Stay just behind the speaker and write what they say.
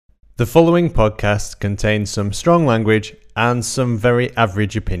The following podcast contains some strong language and some very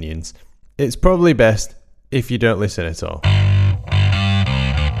average opinions. It's probably best if you don't listen at all.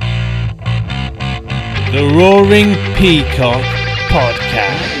 The Roaring Peacock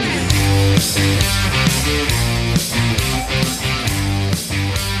Podcast.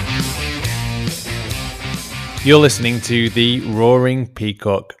 You're listening to the Roaring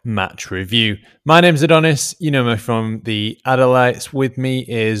Peacock Match Review. My name's Adonis. You know me from the Adelites. With me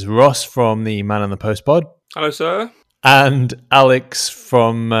is Ross from the Man on the Post Pod. Hello, sir. And Alex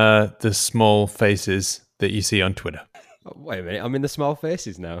from the small faces that you see on Twitter. Oh, wait a minute, I'm in the small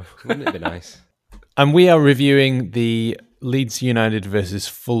faces now. Wouldn't it be nice? And we are reviewing the Leeds United versus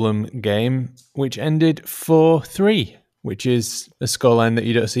Fulham game, which ended 4-3, which is a scoreline that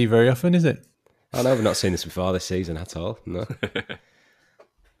you don't see very often, is it? I know we've not seen this before this season at all. No.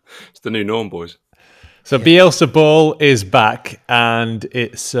 It's the new norm, boys. So Bielsa Ball is back, and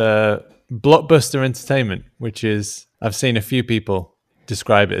it's blockbuster entertainment, which is, I've seen a few people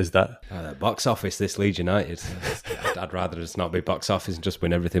describe it as that. The box office, this Leeds United. I'd rather just not be box office and just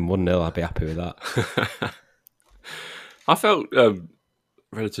win everything 1-0. I'd be happy with that. I felt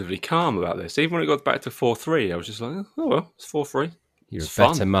relatively calm about this. Even when it got back to 4-3, I was just like, oh, well, it's 4-3. You're It's a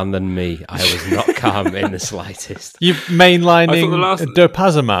better fun. man than me. I was not calm in the slightest. You're mainlining last-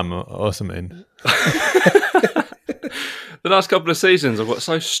 Dopazamam or something. The last couple of seasons, I've got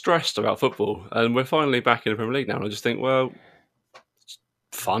so stressed about football, and we're finally back in the Premier League now, and I just think, well, it's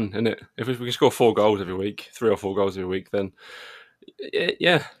fun, isn't it? If we can score 4 goals every week, 3 or 4 goals every week, then,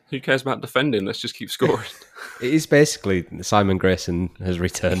 yeah, who cares about defending? Let's just keep scoring. It is basically Simon Grayson has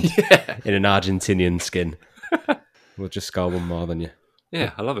returned in an Argentinian skin. We'll just score one more than you.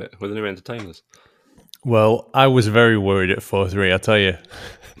 Yeah, I love it. We're the new entertainers. Well, I was very worried at 4-3, I'll tell you.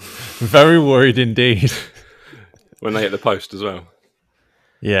 Very worried indeed. When they hit the post as well.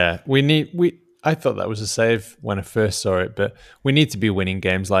 Yeah, I thought that was a save when I first saw it, but we need to be winning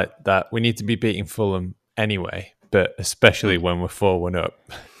games like that. We need to be beating Fulham anyway, but especially when we're 4-1 up.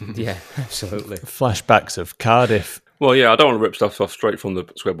 Yeah, absolutely. Flashbacks of Cardiff. Well, yeah, I don't want to rip stuff off straight from the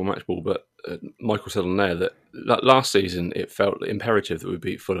Square Ball Match Ball, but Michael said on there that last season it felt imperative that we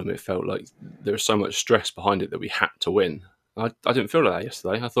beat Fulham. It felt like there was so much stress behind it that we had to win. I didn't feel like that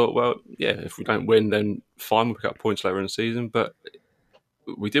yesterday. I thought, well, yeah, if we don't win, then fine, we'll pick up points later in the season. But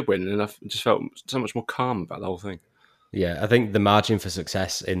we did win, and I just felt so much more calm about the whole thing. Yeah, I think the margin for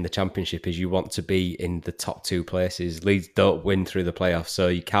success in the Championship is you want to be in the top 2 places. Leeds don't win through the playoffs, so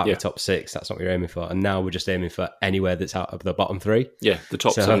you can't be top 6. That's not what you're aiming for. And now we're just aiming for anywhere that's out of the bottom 3. Yeah, the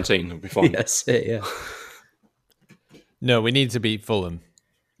top 17 will be fine. That's it, yeah. No, we need to beat Fulham.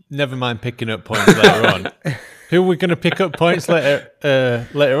 Never mind picking up points later on. Who are we going to pick up points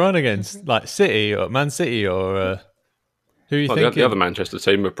later on against? Like City or Man City or who are you thinking? The other Manchester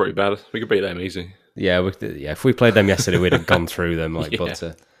team are pretty bad. We could beat them easy. Yeah, if we played them yesterday, we'd have gone through them like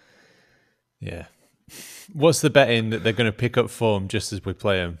butter. Yeah. What's the betting that they're going to pick up form just as we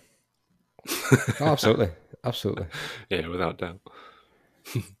play them? Oh, absolutely. Absolutely. Yeah, without doubt.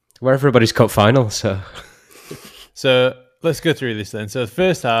 We're everybody's cup final, so... So let's go through this then. So the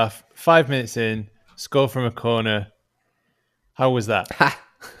first half, 5 minutes in, score from a corner. How was that?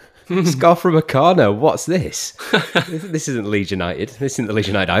 Score from a corner. What's this? This isn't Leeds United. This isn't the Leeds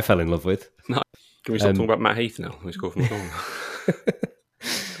United I fell in love with. No. Can we stop talking about Matt Heath now? We scored from the corner.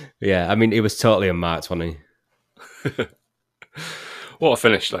 Yeah, I mean, it was totally unmarked, wasn't he? What a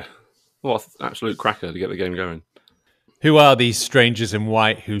finish, though. What an absolute cracker to get the game going. Who are these strangers in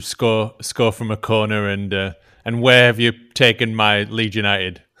white who score from a corner and where have you taken my Leeds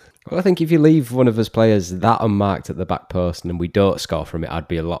United? Well, I think if you leave one of us players that unmarked at the back post and we don't score from it, I'd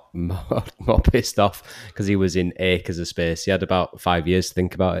be a lot more pissed off because he was in acres of space. He had about 5 years to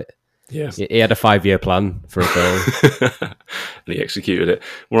think about it. Yes. He had a 5-year plan for a goal. And he executed it.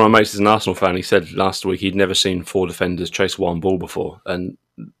 One of my mates is an Arsenal fan. He said last week he'd never seen 4 defenders chase one ball before. And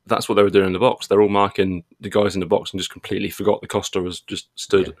that's what they were doing in the box. They're all marking the guys in the box and just completely forgot the Costa was just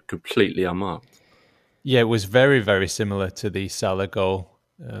stood completely unmarked. Yeah, it was very, very similar to the Salah goal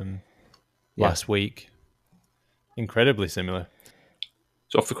last week. Incredibly similar.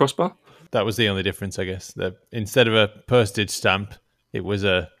 It's off the crossbar? That was the only difference, I guess. Instead of a postage stamp, it was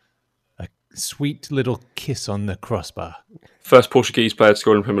a sweet little kiss on the crossbar. First Portuguese player to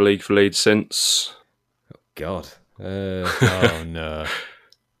score in the Premier League for Leeds since... God. Oh, no.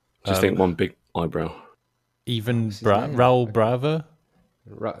 Just think one big eyebrow. Even Raul Bravo?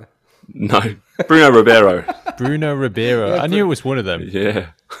 Right. No. Bruno Ribeiro. Bruno Ribeiro. I knew it was one of them.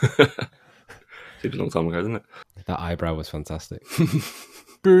 Yeah. Seems a long time ago, doesn't it? That eyebrow was fantastic.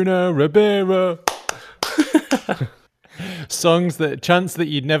 Bruno Ribeiro. Chants that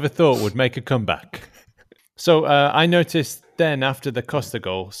you'd never thought would make a comeback. So I noticed then after the Costa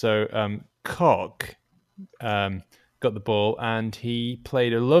goal, so Koch got the ball and he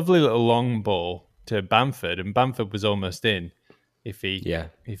played a lovely little long ball to Bamford, and Bamford was almost in if he'd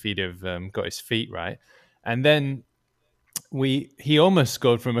have got his feet right. And then he almost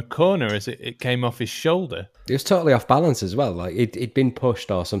scored from a corner as it came off his shoulder. He was totally off balance as well. Like he'd been pushed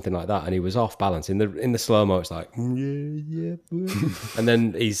or something like that, and he was off balance. In the slow mo, it's like and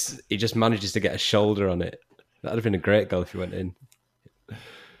then he just manages to get a shoulder on it. That'd have been a great goal if he went in.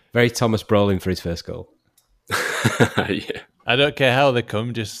 Very Thomas Brolin for his first goal. Yeah. I don't care how they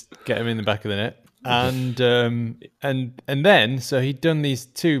come, just get him in the back of the net. And then so he'd done these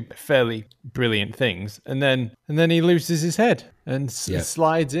two fairly brilliant things, and then he loses his head and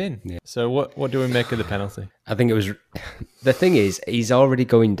slides in. Yeah. So what do we make of the penalty? I think it was the thing is he's already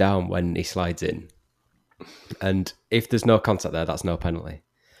going down when he slides in, and if there's no contact there, that's no penalty.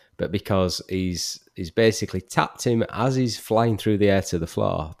 But because he's basically tapped him as he's flying through the air to the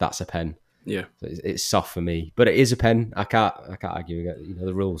floor, that's a pen. Yeah, so it's soft for me, but it is a pen. I can't argue.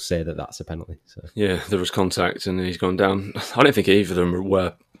 The rules say that that's a penalty. So yeah, there was contact and he's gone down. I don't think either of them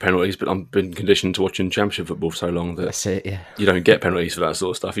were penalties, but I've been conditioned to watching Championship football for so long that that's it. Yeah, you don't get penalties for that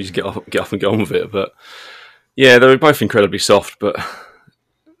sort of stuff. You just get off and get on with it. But yeah, they were both incredibly soft. But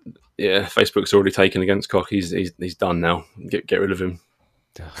yeah, Facebook's already taken against Koch. He's done now. Get rid of him.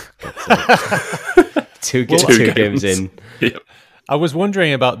 Two games in. Yeah. I was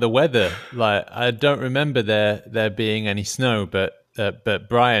wondering about the weather. Like, I don't remember there being any snow, but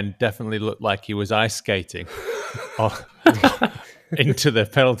Brian definitely looked like he was ice skating into the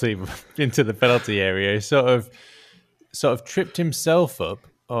penalty area. He sort of tripped himself up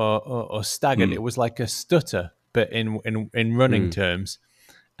or staggered. It was like a stutter, but in running terms.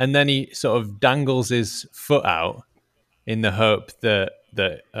 And then he sort of dangles his foot out in the hope that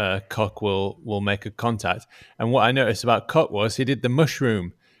Koch will make a contact. And what I noticed about Koch was he did the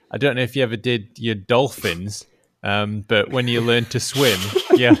mushroom. I don't know if you ever did your dolphins, but when you learn to swim,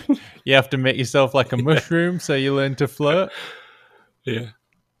 you have to make yourself like a mushroom so you learn to float. Yeah.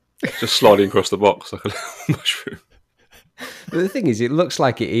 Just sliding across the box like a little mushroom. But the thing is, it looks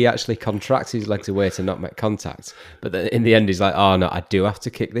like he actually contracts his legs away to not make contact. But then in the end, he's like, oh no, I do have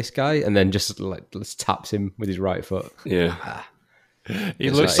to kick this guy. And then just taps him with his right foot. Yeah. He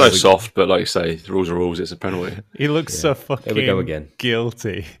It's looks so soft, but like you say, the rules are rules. It's a penalty. He looks so fucking Here we go again.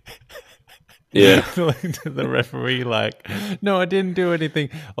 Guilty. Yeah. Looking to the referee like, no, I didn't do anything.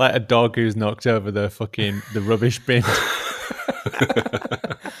 Like a dog who's knocked over the rubbish bin.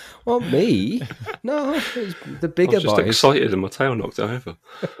 Well, me? No, it was the bigger I was just boys. excited and my tail knocked over.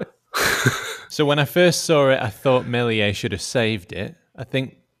 So when I first saw it, I thought Meslier should have saved it. I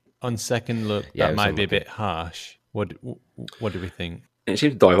think on second look, that might be a bit harsh. What do we think? He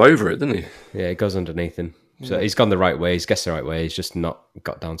seemed to dive over it, didn't he? Yeah, it goes underneath him. So he's gone the right way. He's guessed the right way. He's just not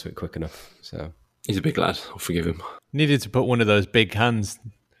got down to it quick enough. So He's a big lad. I'll forgive him. Needed to put one of those big hands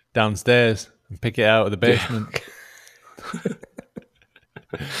downstairs and pick it out of the basement.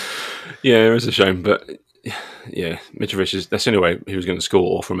 Yeah, it was a shame, but yeah, Mitrovic that's the only way he was going to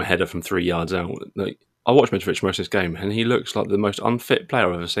score from a header from 3 yards out. Like, I watched Mitrovic most of this game, and he looks like the most unfit player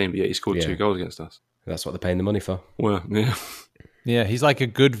I've ever seen, but yet he scored 2 goals against us. that's what they're paying the money for. Well, yeah. Yeah, he's like a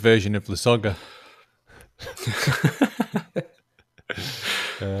good version of Lasogga.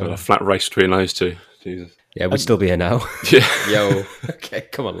 Got a flat race between those two. Jesus. Yeah, we'd still be here now. Yeah. Yo, okay,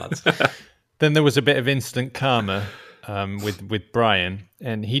 come on, lads. Then there was a bit of instant karma with Brian,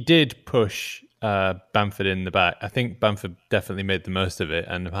 and he did push Bamford in the back. I think Bamford definitely made the most of it,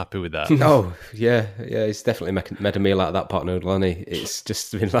 and I'm happy with that. Oh, yeah, he's definitely made a meal out of that pot noodle, hasn't he? It's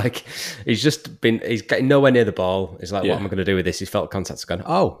just been like, he's getting nowhere near the ball. He's like, what am I going to do with this? He's felt contact, going,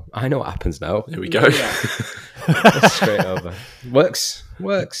 oh, I know what happens now. Here we go. Straight over. Works.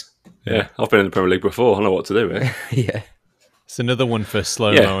 Yeah, I've been in the Premier League before. I know what to do, eh? Yeah. It's another one for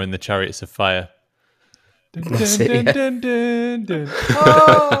slow-mo in the Chariots of Fire. That's it, yeah.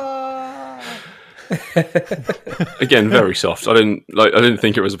 Again, very soft. I didn't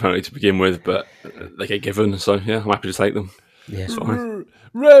think it was a penalty to begin with, but they get given, so yeah, I'm happy to take them. Yeah. It's fine.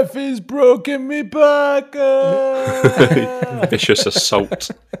 Ref is broken me back. Vicious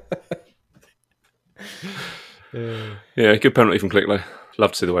assault. Yeah, good penalty from Clickley.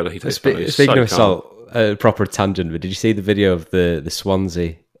 Love to see the way that he takes penalties. Speaking So of assault, proper tangent, but did you see the video of the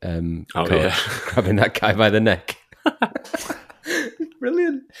Swansea coach grabbing that guy by the neck?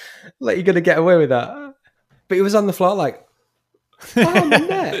 Brilliant. Like, you're going to get away with that. But he was on the floor like, oh, my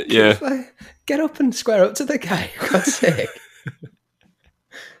neck. Yeah. Like, get up and square up to the guy, for God's sake.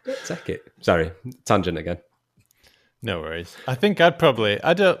 Don't take it. Sorry, tangent again. No worries. I think I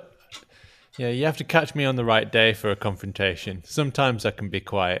don't. Yeah, you have to catch me on the right day for a confrontation. Sometimes I can be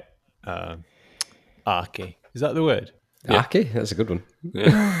quite arky. Is that the word? Yeah. Aki, that's a good one.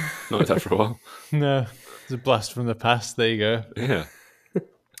 Yeah, not like that for a while. No, it's a blast from the past. There you go. Yeah,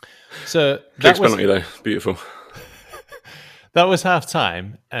 So Click's penalty though, beautiful. that was half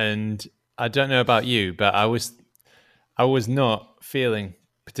time, and I don't know about you, but I was not feeling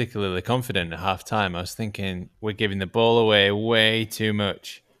particularly confident at half time. I was thinking we're giving the ball away way too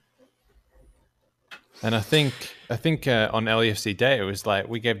much. And I think on LEFC Day it was like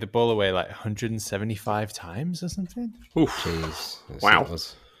we gave the ball away like 175 times or something. Oof. Jeez. Wow.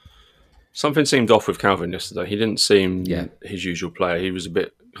 Something seemed off with Calvin yesterday. He didn't seem Yeah. his usual player. He was a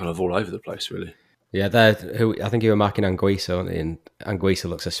bit kind of all over the place, really. Yeah, I think you were marking Anguissa, weren't they? And Anguissa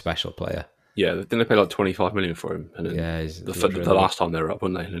looks a special player. Yeah, didn't they pay like 25 million for him? And then Yeah, the last time they were up,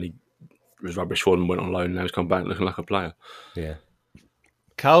 weren't they? And then he was rubbish for them, went on loan, and now he's come back looking like a player. Yeah.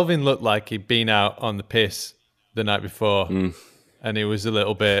 Calvin looked like he'd been out on the piss the night before, and he was a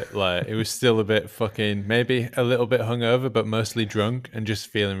little bit like he was still a bit fucking maybe a little bit hungover, but mostly drunk and just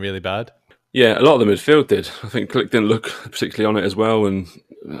feeling really bad. Yeah, a lot of the midfield did. I think Click didn't look particularly on it as well, and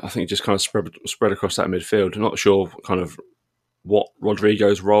I think it just kind of spread across that midfield. I'm not sure kind of what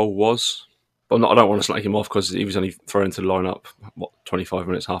Rodrigo's role was. But I don't want to slag him off because he was only thrown into the lineup 25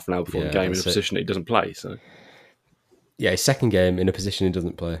 minutes, half an hour before the game in a position that he doesn't play. So yeah, his second game in a position he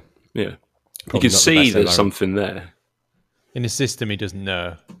doesn't play. yeah, Probably you can not the see best there's something there. In a system he doesn't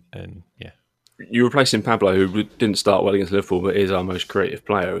know, and yeah. You're replacing Pablo, who didn't start well against Liverpool, but is our most creative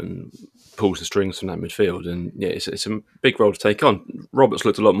player and pulls the strings from that midfield. And yeah, it's a big role to take on. Roberts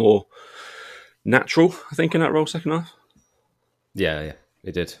looked a lot more natural, I think, in that role second half. Yeah,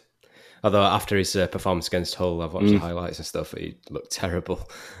 he did. Although after his performance against Hull, I've watched the highlights and stuff, he looked terrible.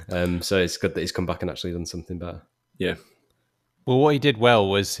 So it's good that he's come back and actually done something better. Yeah. Well, what he did well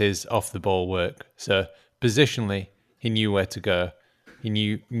was his off-the-ball work. So positionally, he knew where to go. He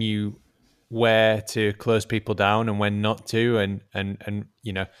knew where to close people down and when not to. And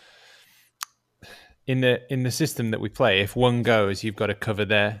you know, in the system that we play, if one goes, you've got to cover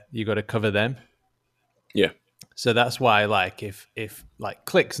there. You've got to cover them. Yeah. So that's why, like, if like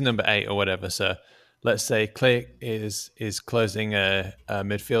Click's number 8 or whatever. So let's say Click is closing a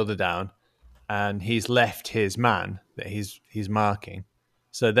midfielder down, and he's left his man that he's marking.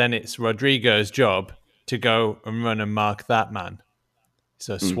 So then it's Rodrigo's job to go and run and mark that man.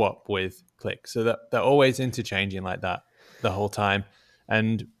 So swap with Click. So that they're always interchanging like that the whole time.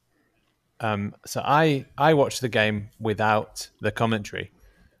 And so I watched the game without the commentary,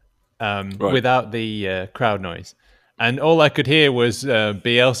 without the crowd noise. And all I could hear was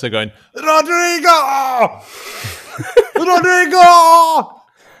Bielsa going, Rodrigo! Rodrigo!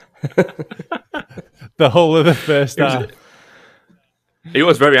 The whole of the first half. He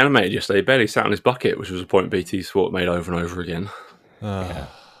was very animated yesterday. He barely sat on his bucket, which was a point BT Sport made over and over again.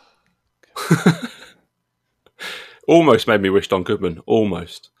 Almost made me wish Don Goodman.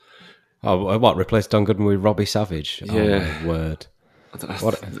 Almost. Oh, what? Replace Don Goodman with Robbie Savage? Yeah. Oh, my word.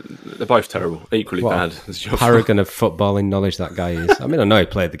 They're both terrible. Equally bad. As your paragon of footballing knowledge that guy is. I mean, I know he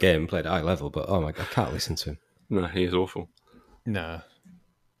played the game, played at high level, but oh my God, I can't listen to him. No, he is awful. No.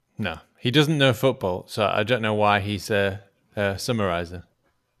 He doesn't know football, so I don't know why he's a summariser.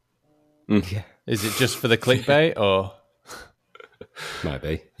 Yeah. Is it just for the clickbait or? Might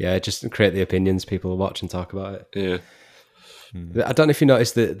be. Yeah, just to create the opinions people will watch and talk about it. Yeah. I don't know if you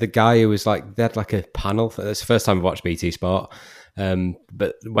noticed the guy who was like, they had like a panel. It's the first time I've watched BT Sport.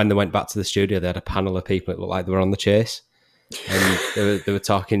 But when they went back to the studio, they had a panel of people that looked like they were on the chase. And they were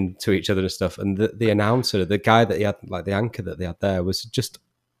talking to each other and stuff. And the announcer, the guy that he had, like the anchor that they had there, was just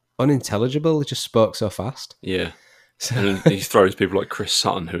unintelligible. He just spoke so fast. Yeah. And he throws people like Chris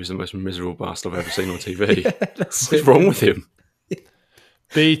Sutton, who's the most miserable bastard I've ever seen on TV. What's wrong with him?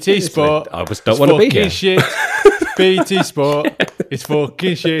 BT Sport. I just don't want to be here. Shit. BT Sport. It's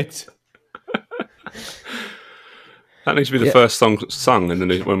fucking shit. That needs to be the first song sung, and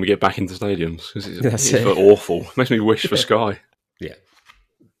then when we get back into stadiums, because it's it. awful. Makes me wish for Sky. Yeah.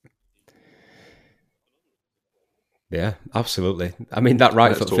 Yeah, absolutely. I mean, that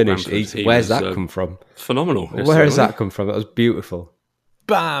right foot finish, where's that come from? Phenomenal. Where has that come from? That was beautiful.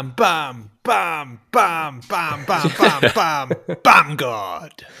 Bam, bam, bam, bam, bam, bam, bam, bam, bam,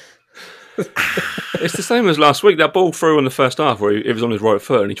 God. It's the same as last week. That ball through in the first half where he was on his right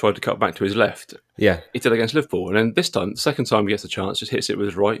foot and he tried to cut back to his left. Yeah. He did against Liverpool. And then this time, the second time he gets a chance, just hits it with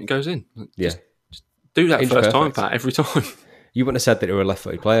his right and goes in. Yeah. Just do that first time, perfect. Pat, every time. You wouldn't have said that you were a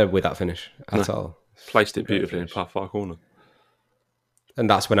left-footed player with that finish at all. Placed it beautifully in far corner. And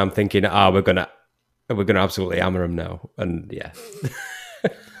that's when I'm thinking, we're going to And we're going to absolutely hammer them now. And yeah.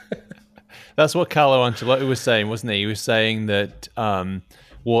 That's what Carlo Ancelotti was saying, wasn't he? He was saying that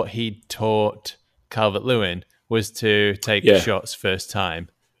what he taught Calvert-Lewin was to take shots first time,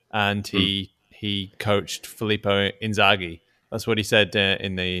 and he coached Filippo Inzaghi. That's what he said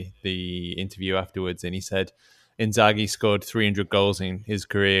in the interview afterwards, and he said Inzaghi scored 300 goals in his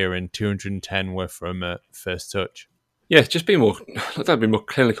career, and 210 were from first touch. Yeah, just be more, don't be more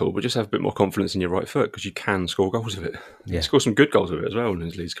clinical, but just have a bit more confidence in your right foot because you can score goals with it. Yeah. He scored some good goals with it as well in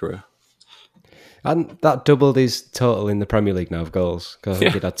his Leeds career. And that doubled his total in the Premier League now of goals. Because I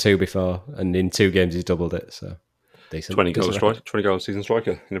think he'd had 2 before, and in 2 games he's doubled it. So decent. 20 goals season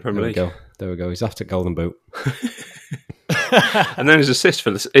striker in the Premier League. There we go. He's after Golden Boot. And then his assist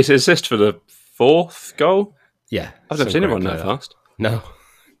for the 4th goal. Yeah, I've never seen him run that fast. No.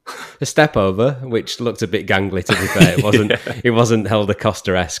 A step over, which looked a bit gangly to be fair. It wasn't. It wasn't Helder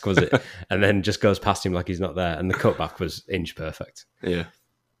Costa-esque, was it? And then just goes past him like he's not there. And the cutback was inch perfect. Yeah.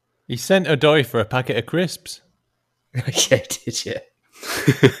 He sent Odoi for a packet of crisps. Yeah, did you?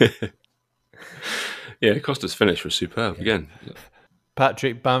 Yeah, Costa's finish was superb again.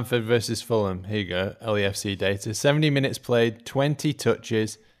 Patrick Bamford versus Fulham. Here you go, LEFC data. 70 minutes played, 20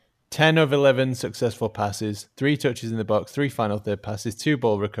 touches, 10 of 11 successful passes, 3 touches in the box, 3 final third passes, 2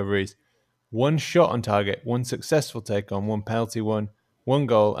 ball recoveries, 1 shot on target, 1 successful take on, 1 penalty, 1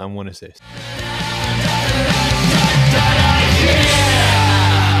 goal, and 1 assist.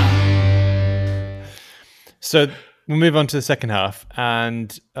 So we'll move on to the second half,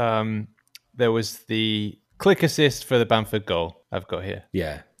 and there was the click assist for the Bamford goal I've got here.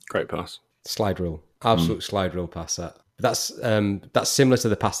 Yeah. Great pass. Slide rule. Absolute slide rule pass that. That's similar to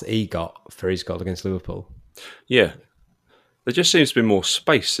the pass that he got for his goal against Liverpool. Yeah. There just seems to be more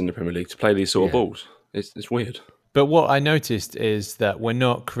space in the Premier League to play these sort of balls. It's weird. But what I noticed is that we're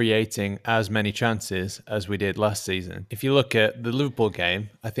not creating as many chances as we did last season. If you look at the Liverpool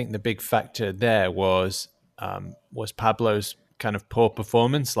game, I think the big factor there was Pablo's kind of poor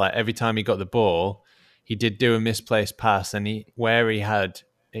performance. Like every time he got the ball, he did do a misplaced pass, and he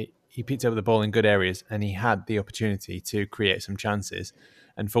picked up the ball in good areas, and he had the opportunity to create some chances.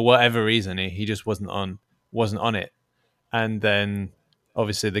 And for whatever reason, he just wasn't on it. And then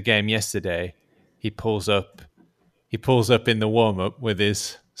obviously the game yesterday, he pulls up in the warm-up with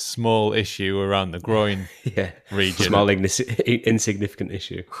his small issue around the groin region. Small insignificant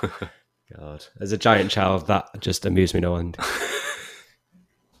issue. God, as a giant child, that just amused me no end.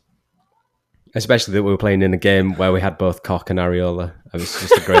 Especially that we were playing in a game where we had both Koch and Areola. It was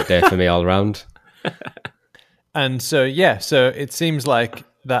just a great day for me all round. And so it seems like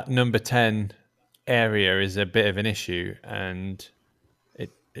that number 10 area is a bit of an issue, and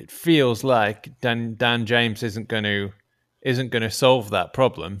it feels like Dan James isn't going to solve that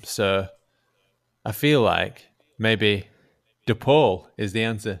problem. So I feel like maybe De Paul is the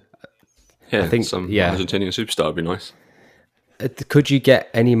answer. Yeah, I think some Argentinian superstar would be nice. Could you get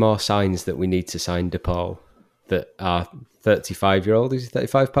any more signs that we need to sign De Paul? That our 35-year-old, is he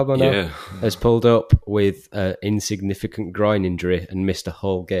 35, Pablo now? Yeah. Has pulled up with an insignificant groin injury and missed a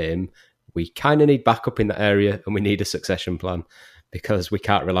whole game. We kind of need backup in that area, and we need a succession plan because we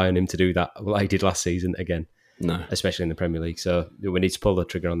can't rely on him to do that like he did last season again. No, especially in the Premier League. So we need to pull the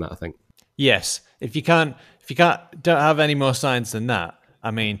trigger on that, I think. Yes, if you don't have any more signs than that.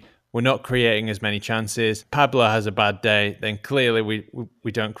 I mean, we're not creating as many chances. Pablo has a bad day, then clearly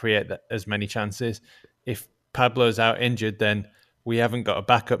we don't create as many chances. If Pablo's out injured, then we haven't got a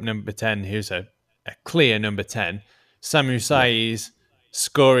backup number 10 who's a clear number 10. Samu Sai's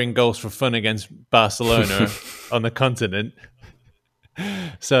scoring goals for fun against Barcelona on the continent.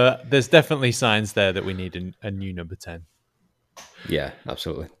 So there's definitely signs there that we need a new number 10. Yeah,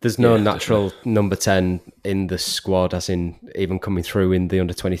 absolutely. There's no natural number 10 in the squad, as in even coming through in the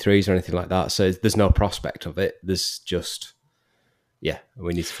under-23s or anything like that. So there's no prospect of it. There's just,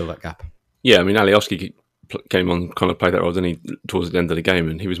 we need to fill that gap. Yeah, I mean, Alioski came on, kind of played that role, didn't he, towards the end of the game,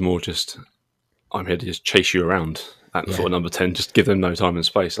 and he was more just, I'm here to just chase you around. That sort of number 10, just give them no time and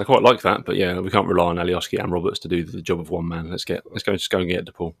space. I quite like that, but we can't rely on Alioski and Roberts to do the job of one man. Let's go and get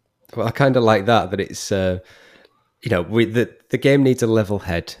De Paul. Well, I kind of like that it's, the game needs a level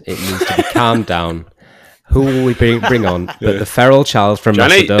head. It needs to be calmed down. Who will we bring on? But the feral child from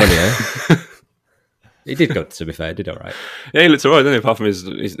Macedonia. He did good, to be fair. He did all right. Yeah, he looked all right, didn't he? Apart from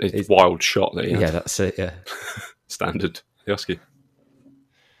his wild shot that he had. Yeah, that's it, yeah. Standard Alioski.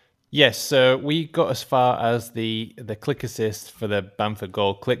 Yes, so we got as far as the click assist for the Bamford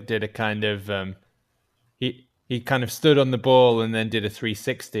goal. Click did a kind of he kind of stood on the ball and then did a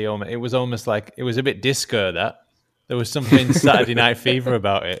 360. It was almost like it was a bit disco. That there was something Saturday Night Fever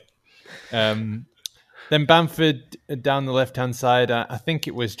about it. Then Bamford down the left-hand side, I think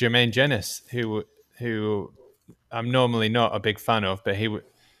it was Jermaine Jenas who I'm normally not a big fan of, but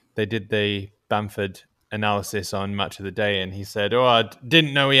they did the Bamford analysis on Match of the Day, and he said, "Oh, I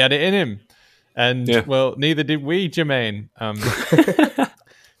didn't know he had it in him," and well, neither did we, Jermaine.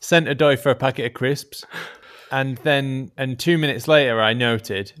 Sent a doy for a packet of crisps, and 2 minutes later, I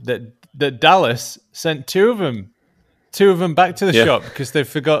noted that Dallas sent two of them back to the shop because they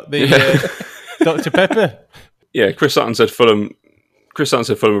forgot the Dr. Pepper. Yeah, Chris Sutton said Fulham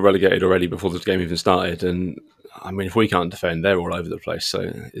were relegated already before the game even started, and I mean, if we can't defend, they're all over the place, so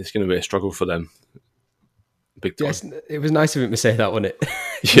it's going to be a struggle for them. Big time. Yes, it was nice of him to say that, wasn't it?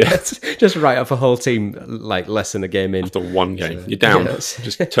 Yeah. Just write off a whole team like less than a game in. After one game. You're down.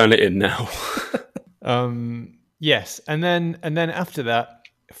 Just turn it in now. Yes, and then after that,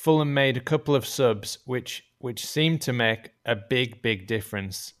 Fulham made a couple of subs which seemed to make a big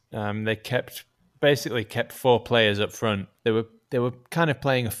difference. They basically kept 4 players up front. They were kind of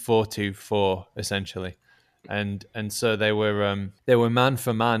playing a 4-2-4 essentially. And so they were man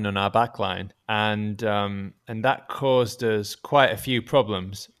for man on our back line, and that caused us quite a few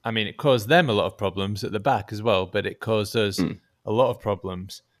problems. I mean, it caused them a lot of problems at the back as well, but it caused us a lot of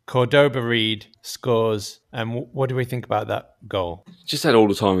problems. Cordoba-Reid scores, and what do we think about that goal? Just had all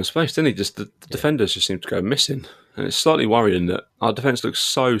the time and space, didn't he? Just the defenders just seemed to go missing, and it's slightly worrying that our defence looked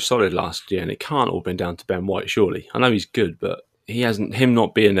so solid last year, and it can't all been down to Ben White, surely. I know he's good, but him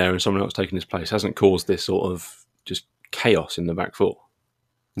not being there and someone else taking his place hasn't caused this sort of just chaos in the back four.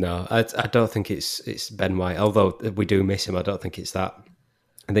 No, I don't think it's Ben White. Although we do miss him, I don't think it's that.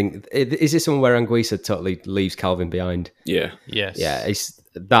 I think is this somewhere where Anguissa totally leaves Calvin behind? Yeah. Yes. Yeah.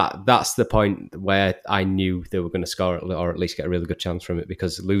 That's the point where I knew they were going to score or at least get a really good chance from it,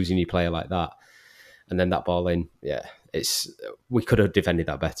 because losing your player like that and then that ball in, we could have defended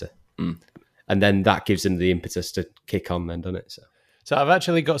that better. And then that gives them the impetus to kick on then, doesn't it? So I've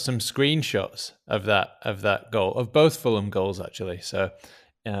actually got some screenshots of that goal, of both Fulham goals actually. So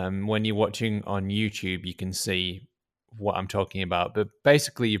when you're watching on YouTube, you can see what I'm talking about. But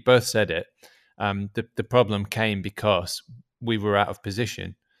basically, you both said it. The problem came because we were out of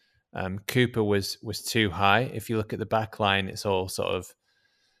position. Cooper was too high. If you look at the back line, it's all sort of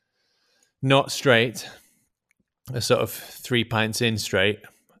not straight, a sort of 3 pints in straight.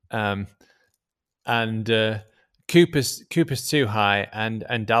 And Cooper's too high,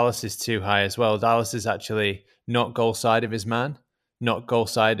 and Dallas is too high as well. Dallas is actually not goal side of his man, not goal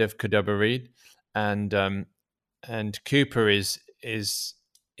side of Cordoba-Reid, and Cooper is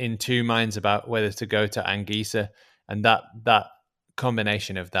in two minds about whether to go to Anguissa, and that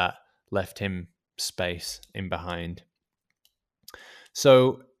combination of that left him space in behind.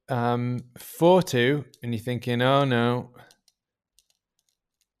 So 4-2, and you're thinking, oh no.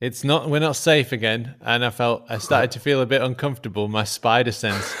 It's not. We're not safe again, and I started to feel a bit uncomfortable. My spider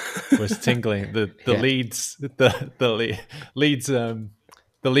sense was tingling. The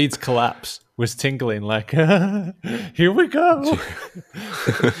Leeds collapse was tingling. Like, here we go.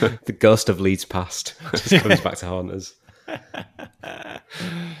 The ghost of Leeds past just comes back to haunt us.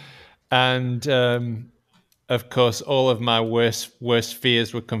 And of course, all of my worst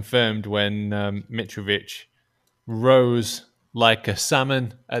fears were confirmed when Mitrovic rose like a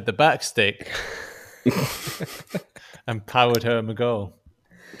salmon at the back stick and powered home a goal.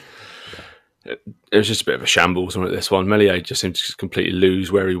 It was just a bit of a shambles on this one. Meslier just seemed to just completely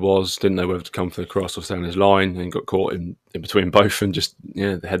lose where he was, didn't know whether to come for the cross or stay on his line, and got caught in between both, and just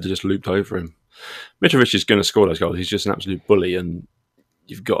the header just looped over him. Mitrovic is going to score those goals. He's just an absolute bully, and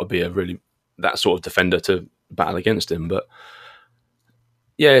you've got to be that sort of defender to battle against him. But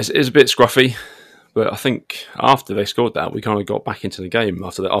yeah, it's a bit scruffy. But I think after they scored that, we kind of got back into the game.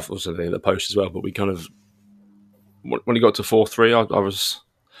 After that, obviously the post as well. But we kind of, when it got to 4-3, I was,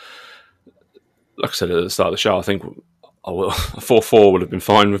 like I said at the start of the show, I think a 4-4 would have been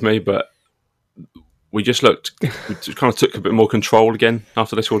fine with me. But we just kind of took a bit more control again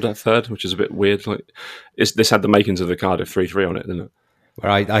after they scored that third, which is a bit weird. Like this had the makings of the Cardiff 3-3 on it, didn't it? Where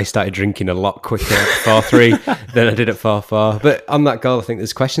I started drinking a lot quicker at 4-3 than I did at 4-4. But on that goal, I think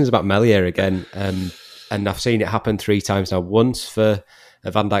there's questions about Meslier again. And I've seen it happen 3 times now. Once for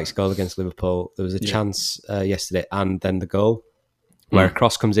Van Dijk's goal against Liverpool. There was a chance yesterday, and then the goal where a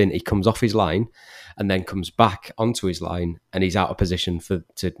cross comes in, he comes off his line and then comes back onto his line, and he's out of position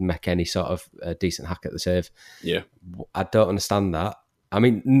to make any sort of decent hack at the save. Yeah. I don't understand that. I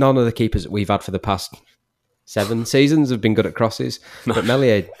mean, none of the keepers that we've had for the past 7 seasons have been good at crosses, but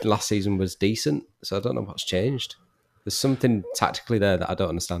Meslier last season was decent, so I don't know what's changed. There's something tactically there that I don't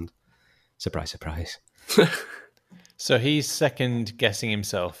understand. Surprise, surprise. So he's second guessing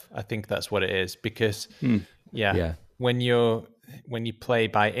himself. I think that's what it is because, Yeah. when you play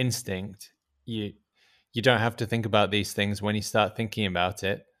by instinct, you don't have to think about these things. When you start thinking about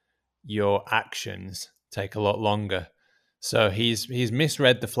it, your actions take a lot longer. So he's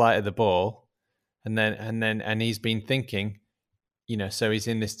misread the flight of the ball, and he's been thinking, so he's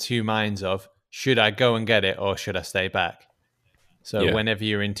in this two minds of, should I go and get it or should I stay back? So Yeah. whenever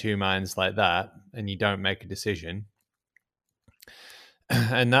you're in two minds like that and you don't make a decision,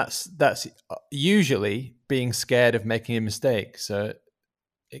 and that's usually being scared of making a mistake. So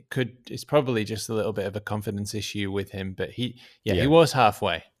it's probably just a little bit of a confidence issue with him, but he was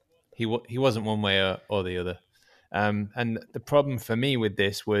halfway. He wasn't one way or the other. And the problem for me with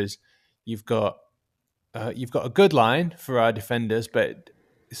this was you've got a good line for our defenders, but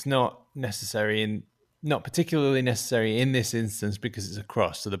it's not particularly necessary in this instance because it's a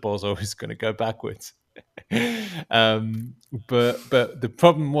cross, so the ball's always going to go backwards. But the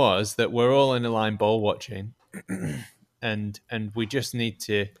problem was that we're all in a line ball watching, and we just need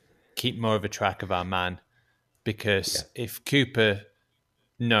to keep more of a track of our man, because if Cooper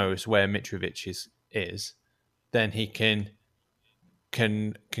knows where Mitrovic is, then he can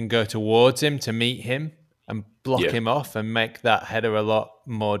go towards him to meet him and block him off and make that header a lot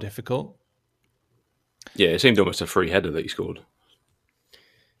more difficult. Yeah, it seemed almost a free header that he scored.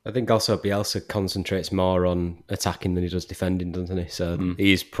 I think also Bielsa concentrates more on attacking than he does defending, doesn't he? So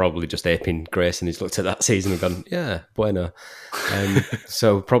he's probably just aping grace, and he's looked at that season and gone, yeah, bueno.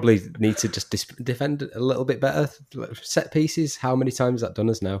 So probably need to just defend a little bit better. Set pieces, how many times that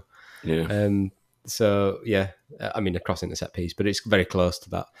done us now? Yeah. So, yeah, I mean, a crossing the set piece, but it's very close to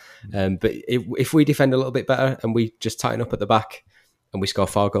that. But if we defend a little bit better and we just tighten up at the back and we score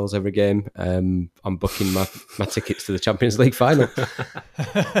 4 goals every game, I'm booking my tickets to the Champions League final.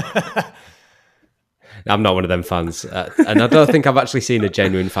 I'm not one of them fans. And I don't think I've actually seen a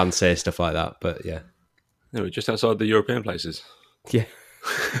genuine fan say stuff like that, but yeah. No, we're just outside the European places. Yeah.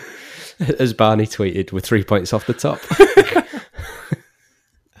 As Barney tweeted, we're 3 points off the top.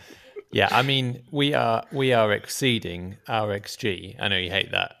 Yeah, I mean, we are exceeding our XG. I know you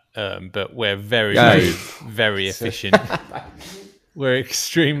hate that, but we're very, very efficient. We're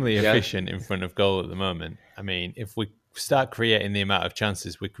extremely efficient in front of goal at the moment. I mean, if we start creating the amount of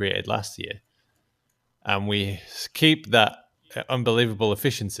chances we created last year, and we keep that unbelievable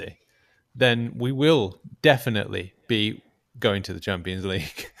efficiency, then we will definitely be going to the Champions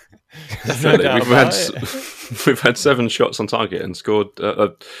League. We've had 7 shots on target and scored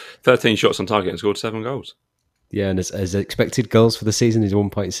 13 shots on target and scored 7 goals. Yeah, and as expected goals for the season is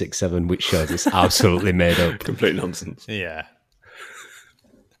 1.67, which shows it's absolutely made up. Complete nonsense. Yeah.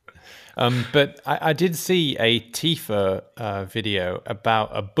 But I did see a Tifa video about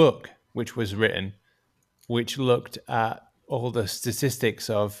a book which was written, which looked at all the statistics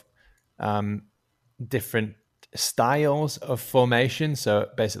of different styles of formation. So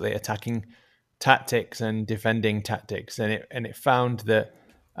basically attacking tactics and defending tactics. And it found that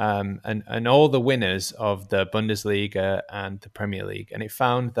and all the winners of the Bundesliga and the Premier League, and it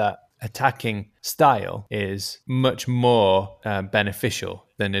found that attacking style is much more beneficial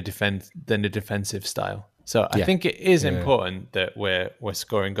than a defensive style. So I think it is important that we're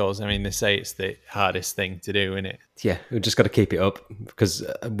scoring goals. I mean, they say it's the hardest thing to do, isn't it? Yeah, we've just got to keep it up, because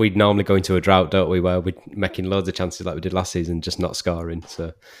we'd normally go into a drought, don't we, where we're making loads of chances like we did last season, just not scoring.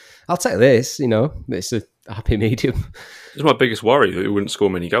 So I'll take this, it's a happy medium. It's my biggest worry that we wouldn't score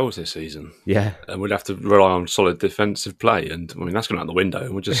many goals this season. Yeah. And we'd have to rely on solid defensive play. And I mean, that's going out the window,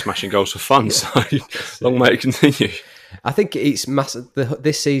 and we're just smashing goals for fun. So long may it continue. I think it's massive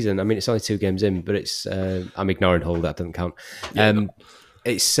this season. I mean, it's only 2 games in, but it's I'm ignoring Hull, that doesn't count.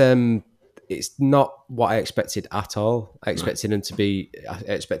 It's not what I expected at all. I expected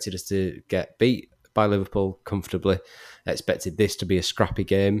us to get beat by Liverpool comfortably. I expected this to be a scrappy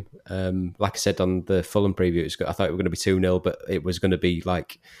game. Like I said on the Fulham preview, I thought it was going to be 2-0, but it was going to be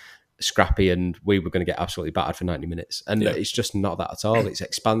like scrappy and we were going to get absolutely battered for 90 minutes. And it's just not that at all. It's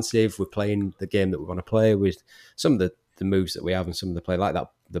expansive. We're playing the game that we want to play with. Some of the moves that we have and some of the play like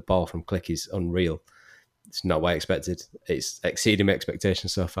that, the ball from Click is unreal. It's not what I expected. It's exceeding my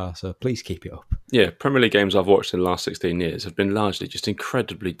expectations so far, so please keep it up. Yeah, Premier League games I've watched in the last 16 years have been largely just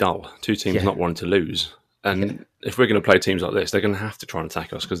incredibly dull. 2 teams not wanting to lose. And if we're going to play teams like this, they're going to have to try and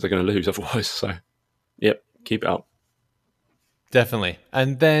attack us because they're going to lose otherwise. So, yep, keep it up. Definitely.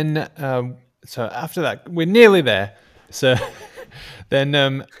 And then, so after that, we're nearly there. So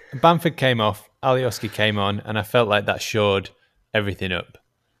then Bamford came off, Alioski came on, and I felt like that shored everything up.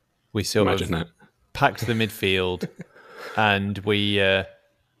 We sort of packed the midfield, and we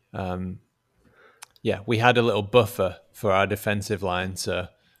we had a little buffer for our defensive line, so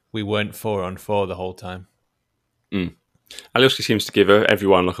we weren't 4-on-4 the whole time. Alioski seems to give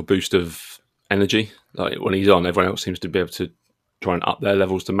everyone like a boost of energy. Like when he's on, everyone else seems to be able to try and up their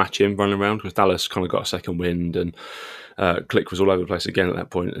levels to match him running around. Because Dallas kind of got a second wind, and Click was all over the place again at that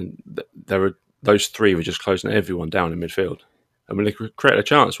point. And those three were just closing everyone down in midfield. I mean, they created a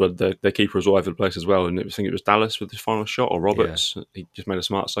chance where their keeper was all over the place as well. And I think it was Dallas with his final shot, or Roberts. Yeah. He just made a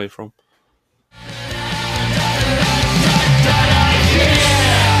smart save from.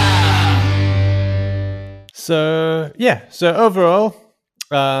 So overall,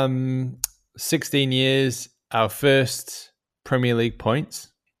 16 years, our first Premier League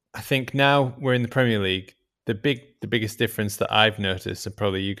points. I think now we're in the Premier League. The biggest difference that I've noticed, and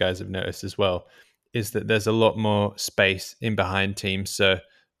probably you guys have noticed as well, is that there's a lot more space in behind teams. So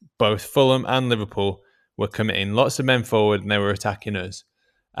both Fulham and Liverpool were committing lots of men forward, and they were attacking us,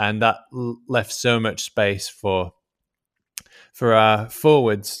 and that left so much space for our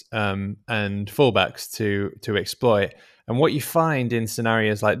forwards and fullbacks to exploit. And what you find in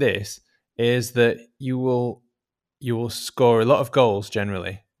scenarios like this is that you will score a lot of goals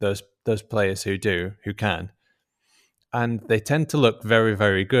generally, those players who can, and they tend to look very,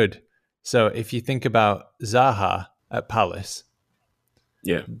 very good. So if you think about Zaha at Palace,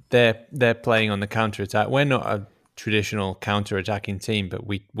 they're playing on the counter-attack. We're not a traditional counter-attacking team, but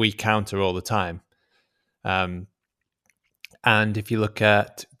we counter all the time. And if you look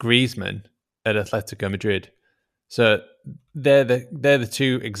at Griezmann at Atletico Madrid, so they're the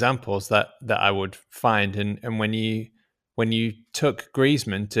two examples that I would find. And when you took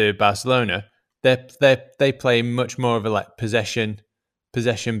Griezmann to Barcelona, they play much more of a like possession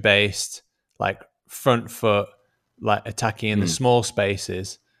based, like front foot, like attacking in the small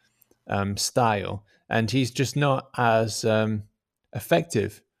spaces style, and he's just not as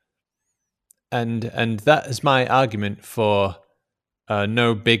effective. And that is my argument for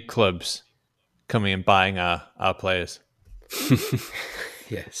no big clubs coming and buying our players.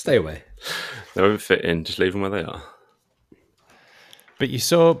 Yeah, stay away. They won't fit in. Just leave them where they are. But you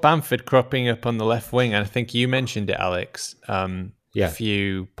saw Bamford cropping up on the left wing, and I think you mentioned it, Alex, a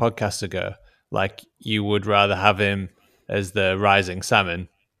few podcasts ago. Like you would rather have him as the rising salmon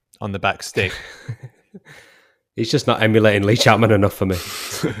on the back stick. He's just not emulating Lee Chapman enough for me.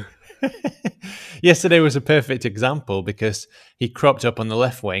 Yesterday was a perfect example because he cropped up on the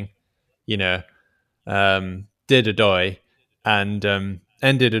left wing, did Odoi and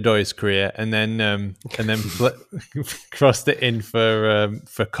ended Odoi's career, and then crossed it in for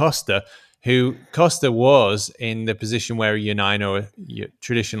Costa, who Costa was in the position where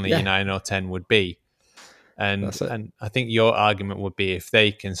traditionally a 9 or 10 would be, and I think your argument would be if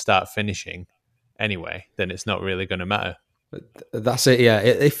they can start finishing anyway, then it's not really going to matter. That's it, yeah.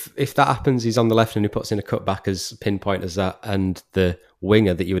 If that happens, he's on the left and he puts in a cutback as pinpoint as that, and the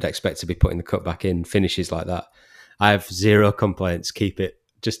winger that you would expect to be putting the cutback in finishes like that, I have zero complaints. Keep it.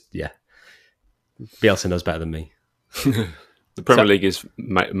 Just, Bielsa knows better than me. The Premier League is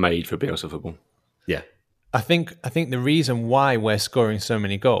made for Bielsa football. Yeah. I think the reason why we're scoring so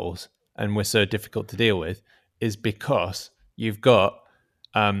many goals and we're so difficult to deal with is because you've got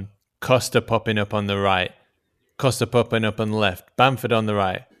Costa popping up on the right, Costa popping up on the left, Bamford on the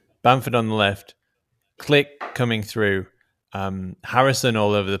right, Bamford on the left, Click coming through, Harrison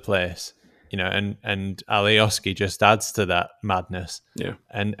all over the place, and Alioski just adds to that madness. Yeah.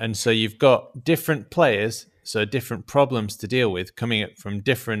 And so you've got different players, so different problems to deal with coming up from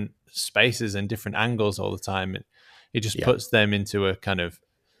different spaces and different angles all the time. It just puts them into a kind of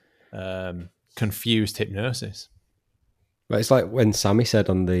confused hypnosis. But it's like when Sammy said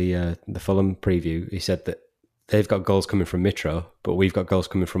on the Fulham preview, he said that they've got goals coming from Mitro, but we've got goals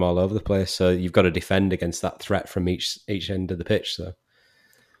coming from all over the place. So you've got to defend against that threat from each end of the pitch. So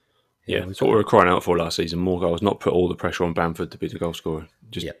that's what we were crying out for last season: more goals. Not put all the pressure on Bamford to be the goal scorer.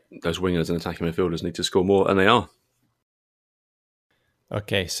 Just those wingers and attacking midfielders need to score more, and they are.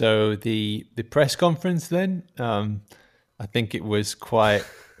 Okay, so the press conference then, I think it was quite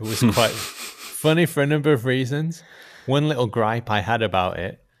funny for a number of reasons. One little gripe I had about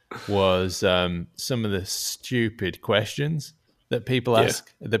it was some of the stupid questions that people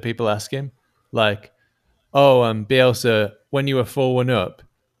ask him, like, Bielsa, when you were 4-1 up,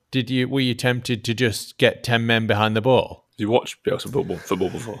 were you tempted to just get 10 men behind the ball? You watched Bielsa football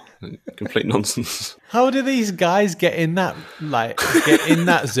before? Complete nonsense. How do these guys get in that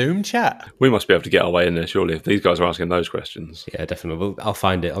Zoom chat? We must be able to get our way in there, surely, if these guys are asking those questions. Yeah, definitely. I'll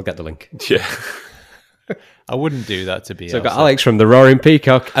find it. I'll get the link. Yeah. I wouldn't do that to Bielsa. So I've got Alex from the Roaring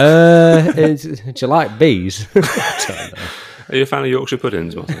Peacock. Do you like bees? Are you a fan of Yorkshire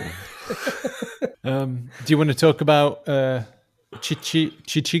puddings, Martin? Do you want to talk about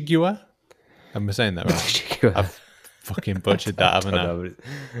Chichigua? Am I saying that right? I've fucking butchered that, haven't I?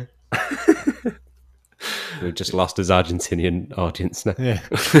 We've just lost his Argentinian audience now. Yeah.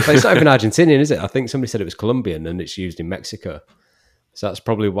 But it's not even Argentinian, is it? I think somebody said it was Colombian and it's used in Mexico. So that's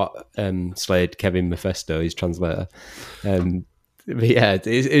probably what Slade Kevin Mephisto, his translator. But yeah,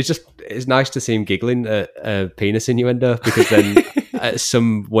 it's nice to see him giggling at penis innuendo, because then at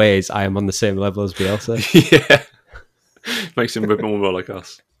some ways I am on the same level as Bielsa. Yeah. Makes him a bit more like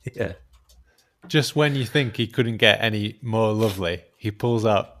us. Yeah. Just when you think he couldn't get any more lovely, he pulls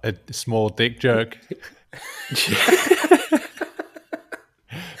out a small dick joke.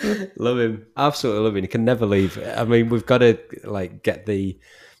 Love him. Absolutely love him. He can never leave. I mean, we've got to get the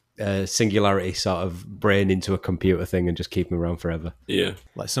singularity sort of brain into a computer thing and just keep him around forever. Yeah.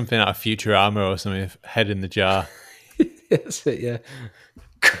 Like something out of Futurama or something, head in the jar. That's it, yeah.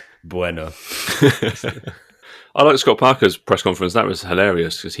 Bueno. I like Scott Parker's press conference. That was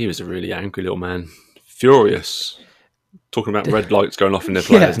hilarious because he was a really angry little man. Furious. Talking about red lights going off in their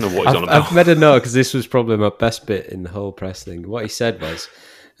players. I don't know what he's on about. I've made a note because this was probably my best bit in the whole press thing. What he said was,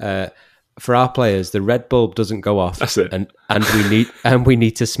 for our players, the red bulb doesn't go off. That's it. And we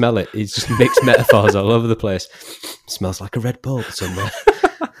need to smell it. It's just mixed metaphors all over the place. Smells like a red bulb somewhere.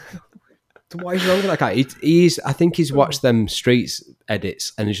 What is wrong with that guy? I think he's watched them Streets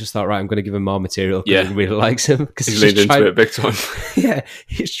edits and he's just thought, right, I'm going to give him more material because he really likes him. Because he's leaned into it big time. Yeah,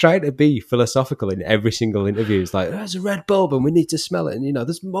 he's trying to be philosophical in every single interview. He's like, there's a red bulb and we need to smell it. And,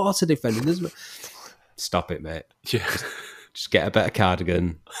 there's more to defend. Stop it, mate. Yeah. Just get a better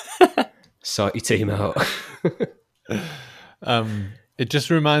cardigan. Sort your team out. It just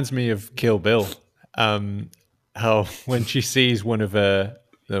reminds me of Kill Bill. How when she sees one of the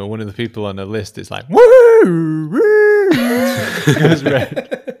people on the list, it's like, woo, woo. It goes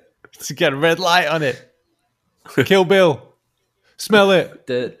red. It's got a red light on it. Kill Bill. Smell it.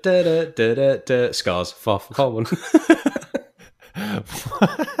 Scars.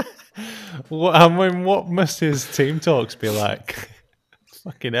 4-1. What must his team talks be like?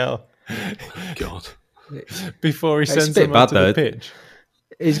 Fucking hell. Oh, God. Before he sends them onto the pitch.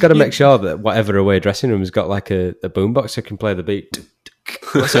 He's got to make sure that whatever away dressing room has got like a boombox that can play the beat.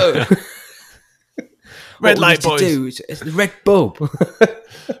 So, red light, boys. It's the red bulb.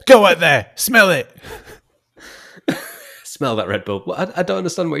 Go out there. Smell it. Smell that red bulb. I don't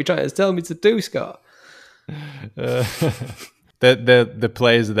understand what you're trying to tell me to do, Scott. The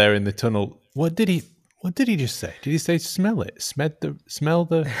players are there in the tunnel. What did he just say? Did he say smell it? Smell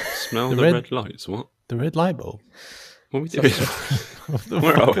the red lights. What? The red light bulb. What are we doing? What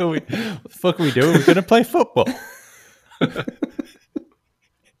the fuck are we doing? We're going to play football.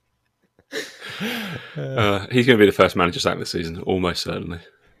 He's going to be the first manager sacked this season, almost certainly.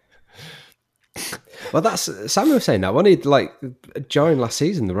 Well, that's Sam was saying that when he during last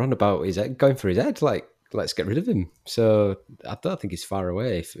season, they were on about his head, going for his head, let's get rid of him. So I don't think he's far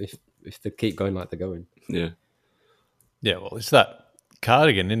away if they keep going like they're going. Yeah. Yeah, well, it's that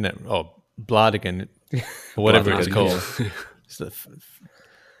cardigan, isn't it? Or Bladigan, or whatever it's called.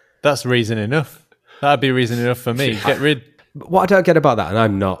 That's reason enough. That'd be reason enough for me. Get rid. What I don't get about that, and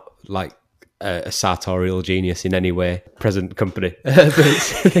I'm not like a sartorial genius in any way, present company. Look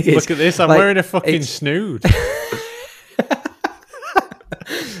at this, I'm wearing a fucking snood.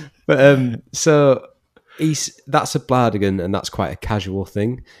 But so that's a Bladigan, and that's quite a casual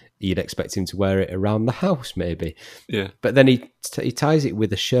thing. You'd expect him to wear it around the house, maybe. Yeah. But then he ties it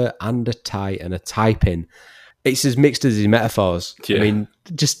with a shirt and a tie and a tie pin. It's as mixed as his metaphors. Yeah. I mean,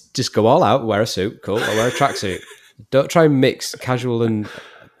 just go all out, wear a suit, cool, or wear a tracksuit. Don't try and mix casual and...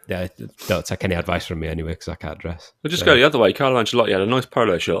 Yeah, don't take any advice from me anyway, because I can't dress. We'll just go the other way. Carlo Ancelotti had a nice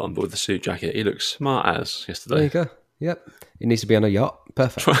polo shirt on, but with the suit jacket. He looks smart as yesterday. There you go. Yep. He needs to be on a yacht.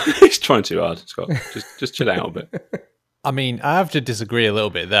 Perfect. He's trying too hard, Scott. Just chill out a bit. I mean, I have to disagree a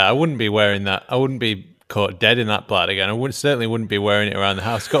little bit there. I wouldn't be wearing that. I wouldn't be caught dead in that Bladigan. I certainly wouldn't be wearing it around the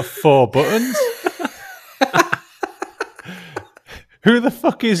house. It's got 4 buttons. Who the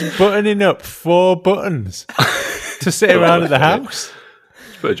fuck is buttoning up 4 buttons to sit around at the house?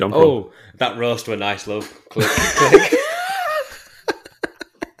 Just put a jumper on. That roast were nice, love. Click, click.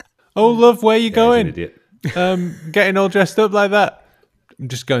 Oh, love, where you going? He's an idiot. Getting all dressed up like that? I'm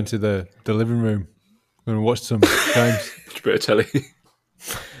just going to the living room. I'm going to watch some games. Just a bit of telly.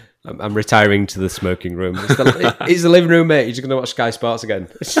 I'm retiring to the smoking room. It's the living room, mate. You're just going to watch Sky Sports again.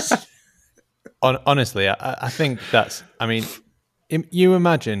 Honestly, I think that's... I mean, you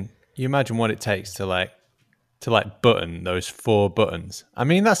imagine what it takes to button those 4 buttons. I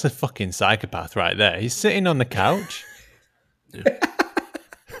mean, that's a fucking psychopath right there. He's sitting on the couch.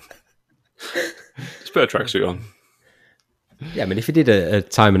 Put a tracksuit on. Yeah, I mean, if he did a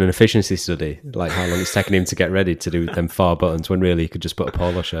time and an efficiency study, like how long it's taken him to get ready to do them 4 buttons, when really he could just put a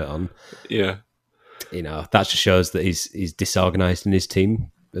polo shirt on. Yeah. That just shows that he's disorganised in his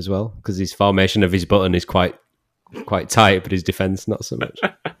team as well, because his formation of his button is quite tight, but his defence not so much.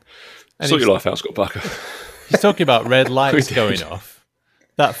 Sort your life out, Scott Parker. He's talking about red lights going off.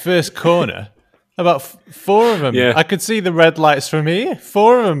 That first corner, about 4 of them. Yeah. I could see the red lights from here.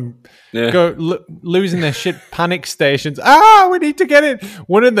 4 of them Yeah. go losing their shit, panic stations. We need to get it.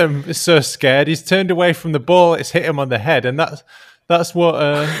 One of them is so scared. He's turned away from the ball. It's hit him on the head, and that's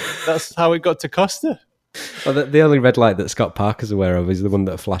how it got to Costa. Well, the only red light that Scott Parker's aware of is the one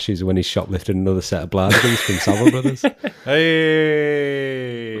that flashes when he's shoplifting another set of Blardigans from Savile Brothers.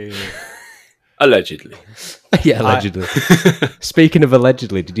 Hey. Allegedly. Yeah, allegedly. Speaking of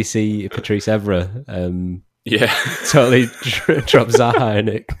allegedly, did you see Patrice Evra Yeah. totally drop Zaha in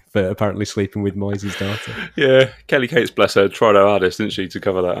it for apparently sleeping with Moyes' daughter? Yeah. Kelly Cates, bless her, tried her hardest, didn't she, to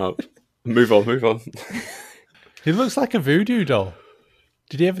cover that up. Move on. He looks like a voodoo doll.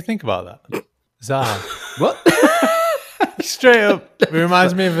 Did you ever think about that? Zaha. What? Straight up, it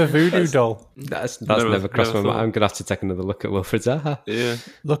reminds me of a voodoo doll. That's never crossed my mind. I'm going to have to take another look at Wilfred Zaha. Yeah.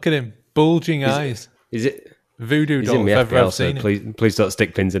 Look at him, bulging eyes. Is it? Voodoo He's doll, in the if ever FPL, I've seen so it. please don't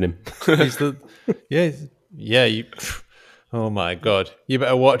stick pins in him. You. Oh my God! You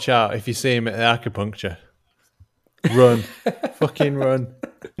better watch out if you see him at the acupuncture. Run, fucking run!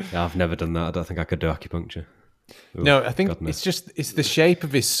 Yeah, I've never done that. I don't think I could do acupuncture. Ooh, No, I think God, no. it's the shape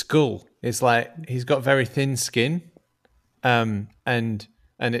of his skull. It's like he's got very thin skin, and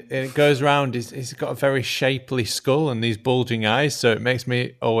it goes around. He's got a very shapely skull and these bulging eyes. So it makes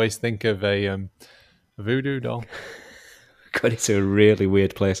me always think of a voodoo doll. Got into a really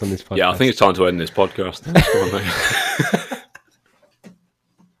weird place on this podcast. Yeah, I think it's time to end this podcast. Come on, mate.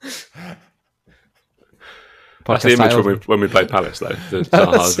 That's the image title. when we played Palace, though. The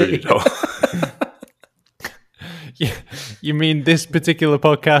Zaha's voodoo doll. You mean this particular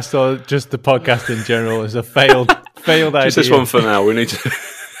podcast, or just the podcast in general, is a failed idea? Just this one for now. We need to.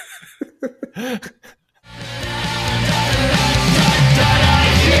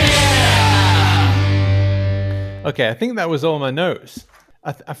 Okay, I think that was all my notes.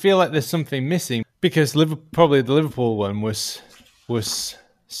 I feel like there's something missing because probably the Liverpool one was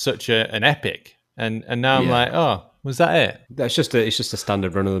such an epic, and now I'm like, oh, was that it? It's just a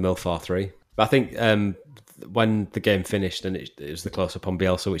standard run of the mill 4-3. But I think when the game finished and it was the close up on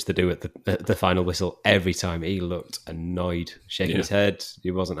Bielsa, which they do at the final whistle every time, he looked annoyed, shaking his head. He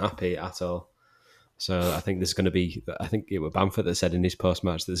wasn't happy at all. So I think there's going to be. I think it was Bamford that said in his post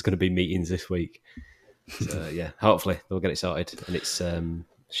match that there's going to be meetings this week. So yeah, hopefully they'll get it sorted, and it's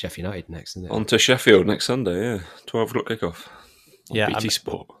Sheffield United next, isn't it? On to Sheffield next Sunday, 12 o'clock kickoff. Yeah, BT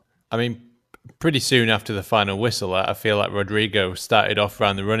Sport. I mean, pretty soon after the final whistle, I feel like Rodrigo started off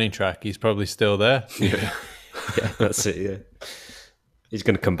around the running track. He's probably still there. Yeah. Yeah, that's it. Yeah, he's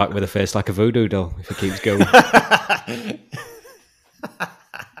going to come back with a face like a voodoo doll if he keeps going.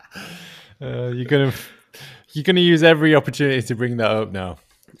 You're gonna use every opportunity to bring that up now.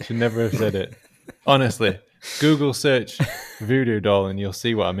 Should never have said it. Honestly, Google search voodoo doll and you'll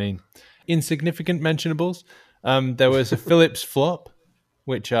see what I mean. Insignificant mentionables. There was a Phillips flop,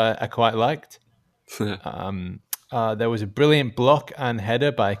 which I quite liked. There was a brilliant block and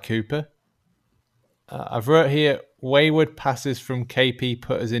header by Cooper. I've wrote here, wayward passes from KP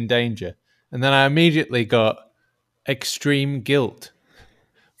put us in danger. And then I immediately got extreme guilt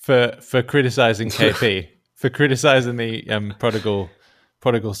for criticising KP, for criticising the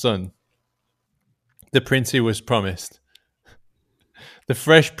prodigal son. The prince who was promised. The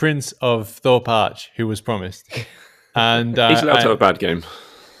fresh prince of Thorpe Arch who was promised. And He's allowed to have a bad game.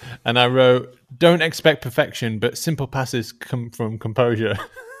 And I wrote, don't expect perfection, but simple passes come from composure.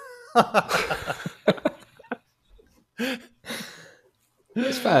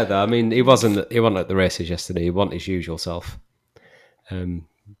 It's fair though. I mean, he wasn't at the races yesterday. He wasn't his usual self.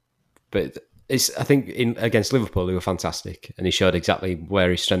 But I think against Liverpool, they were fantastic, and he showed exactly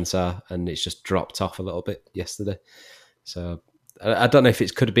where his strengths are, and it's just dropped off a little bit yesterday. So I don't know if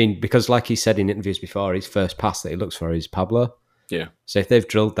it could have been because, like he said in interviews before, his first pass that he looks for is Pablo. Yeah. So if they've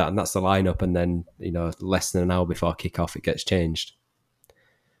drilled that and that's the lineup, and then less than an hour before kick-off it gets changed,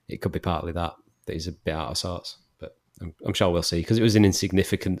 it could be partly that he's a bit out of sorts. But I'm sure we'll see, because it was an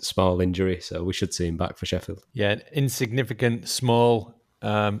insignificant small injury, so we should see him back for Sheffield. Yeah, an insignificant small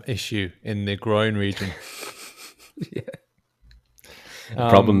issue in the groin region. Yeah. A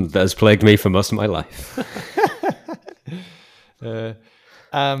problem that has plagued me for most of my life.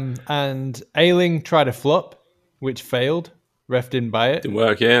 And Ayling tried a flop, which failed. Ref didn't buy it. Didn't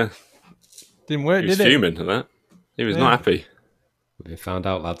work, yeah. Didn't work, He was did it? fuming at that. He was not happy. We've been found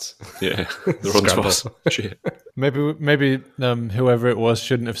out, lads. Yeah, the wrong Scramble. spots. Shit. Maybe whoever it was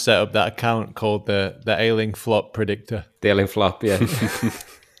shouldn't have set up that account called the Ailing Flop Predictor. The Alien Flop, yeah.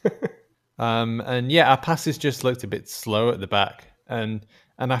 And yeah, our passes just looked a bit slow at the back, and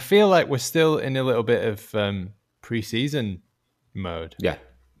I feel like we're still in a little bit of pre-season mode. Yeah,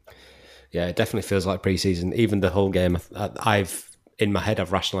 it definitely feels like pre-season. Even the whole game, I've in my head,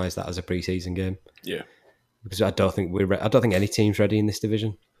 I've rationalised that as a pre-season game. Yeah. Because I don't think I don't think any team's ready in this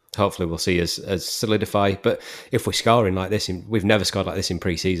division. Hopefully, we'll see us solidify. But if we're scoring like this, we've never scored like this in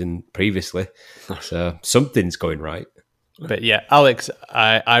pre-season previously, so something's going right. But yeah, Alex,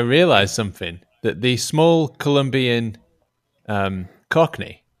 I realised something, that the small Colombian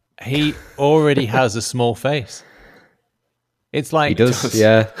Cockney, he already has a small face. It's like He does,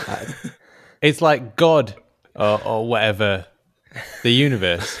 yeah. It's like God or whatever, the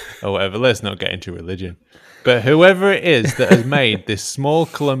universe or whatever. Let's not get into religion. But whoever it is that has made this small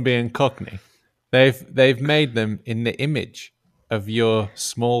Colombian Cockney, they've made them in the image of your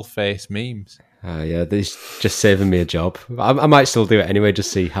small face memes. Yeah, this just saving me a job. I might still do it anyway,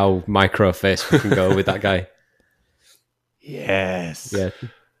 just see how micro face we can go with that guy. Yes. Yeah.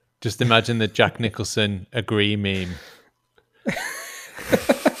 Just imagine the Jack Nicholson agree meme.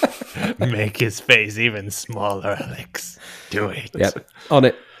 Make his face even smaller, Alex. Do it. Yep. On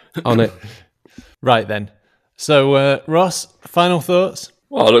it. Right then. So, Ross, final thoughts?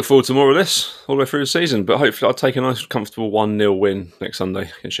 Well, I look forward to more of this all the way through the season, but hopefully I'll take a nice, comfortable 1-0 win next Sunday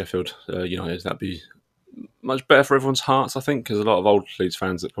against Sheffield United. That'd be much better for everyone's hearts, I think, because a lot of old Leeds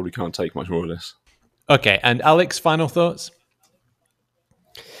fans that probably can't take much more of this. Okay, and Alex, final thoughts?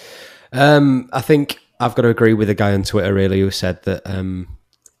 I think I've got to agree with the guy on Twitter, really, who said that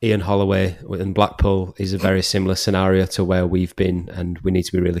Ian Holloway in Blackpool is a very similar scenario to where we've been, and we need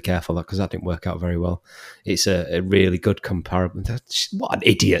to be really careful because that didn't work out very well. It's a really good comparison. What an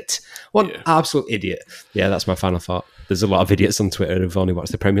idiot. What an absolute idiot. Yeah, that's my final thought. There's a lot of idiots on Twitter who've only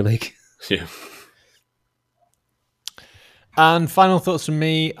watched the Premier League. Yeah. And final thoughts from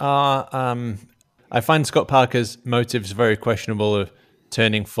me are I find Scott Parker's motives very questionable of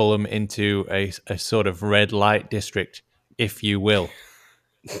turning Fulham into a sort of red light district, if you will.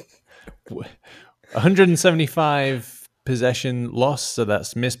 175 possession loss, so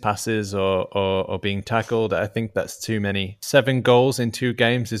that's missed passes or being tackled. I think that's too many. 7 goals in 2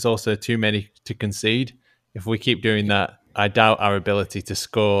 games is also too many to concede. If we keep doing that, I doubt our ability to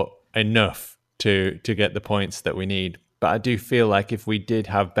score enough to get the points that we need. But I do feel like if we did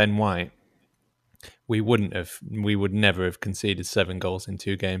have Ben White, we would never have conceded 7 goals in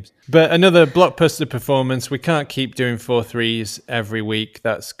 2 games. But another blockbuster performance. We can't keep doing 4-3s every week.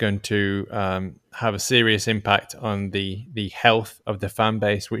 That's going to have a serious impact on the health of the fan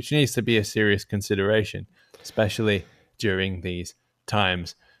base, which needs to be a serious consideration, especially during these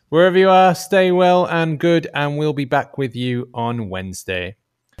times. Wherever you are, stay well and good, and we'll be back with you on Wednesday.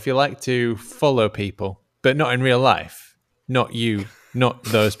 If you like to follow people, but not in real life, not you, not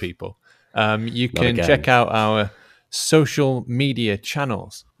those people, you can check out our social media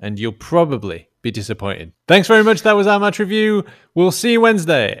channels and you'll probably be disappointed. Thanks very much. That was our match review. We'll see you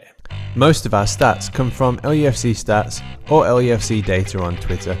Wednesday. Most of our stats come from LUFC Stats or LUFC Data on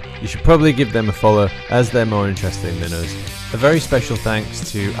Twitter. You should probably give them a follow as they're more interesting than us. A very special thanks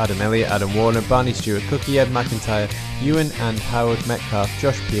to Adam Elliott, Adam Warner, Barney Stewart, Cookie, Ed McIntyre, Ewan and Howard Metcalf,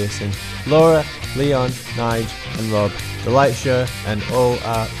 Josh Pearson, Laura, Leon, Nige and Rob, The Light Show and all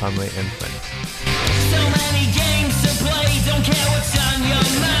our family and friends. So many games to play, don't care what's on your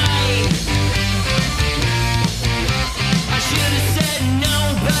mind.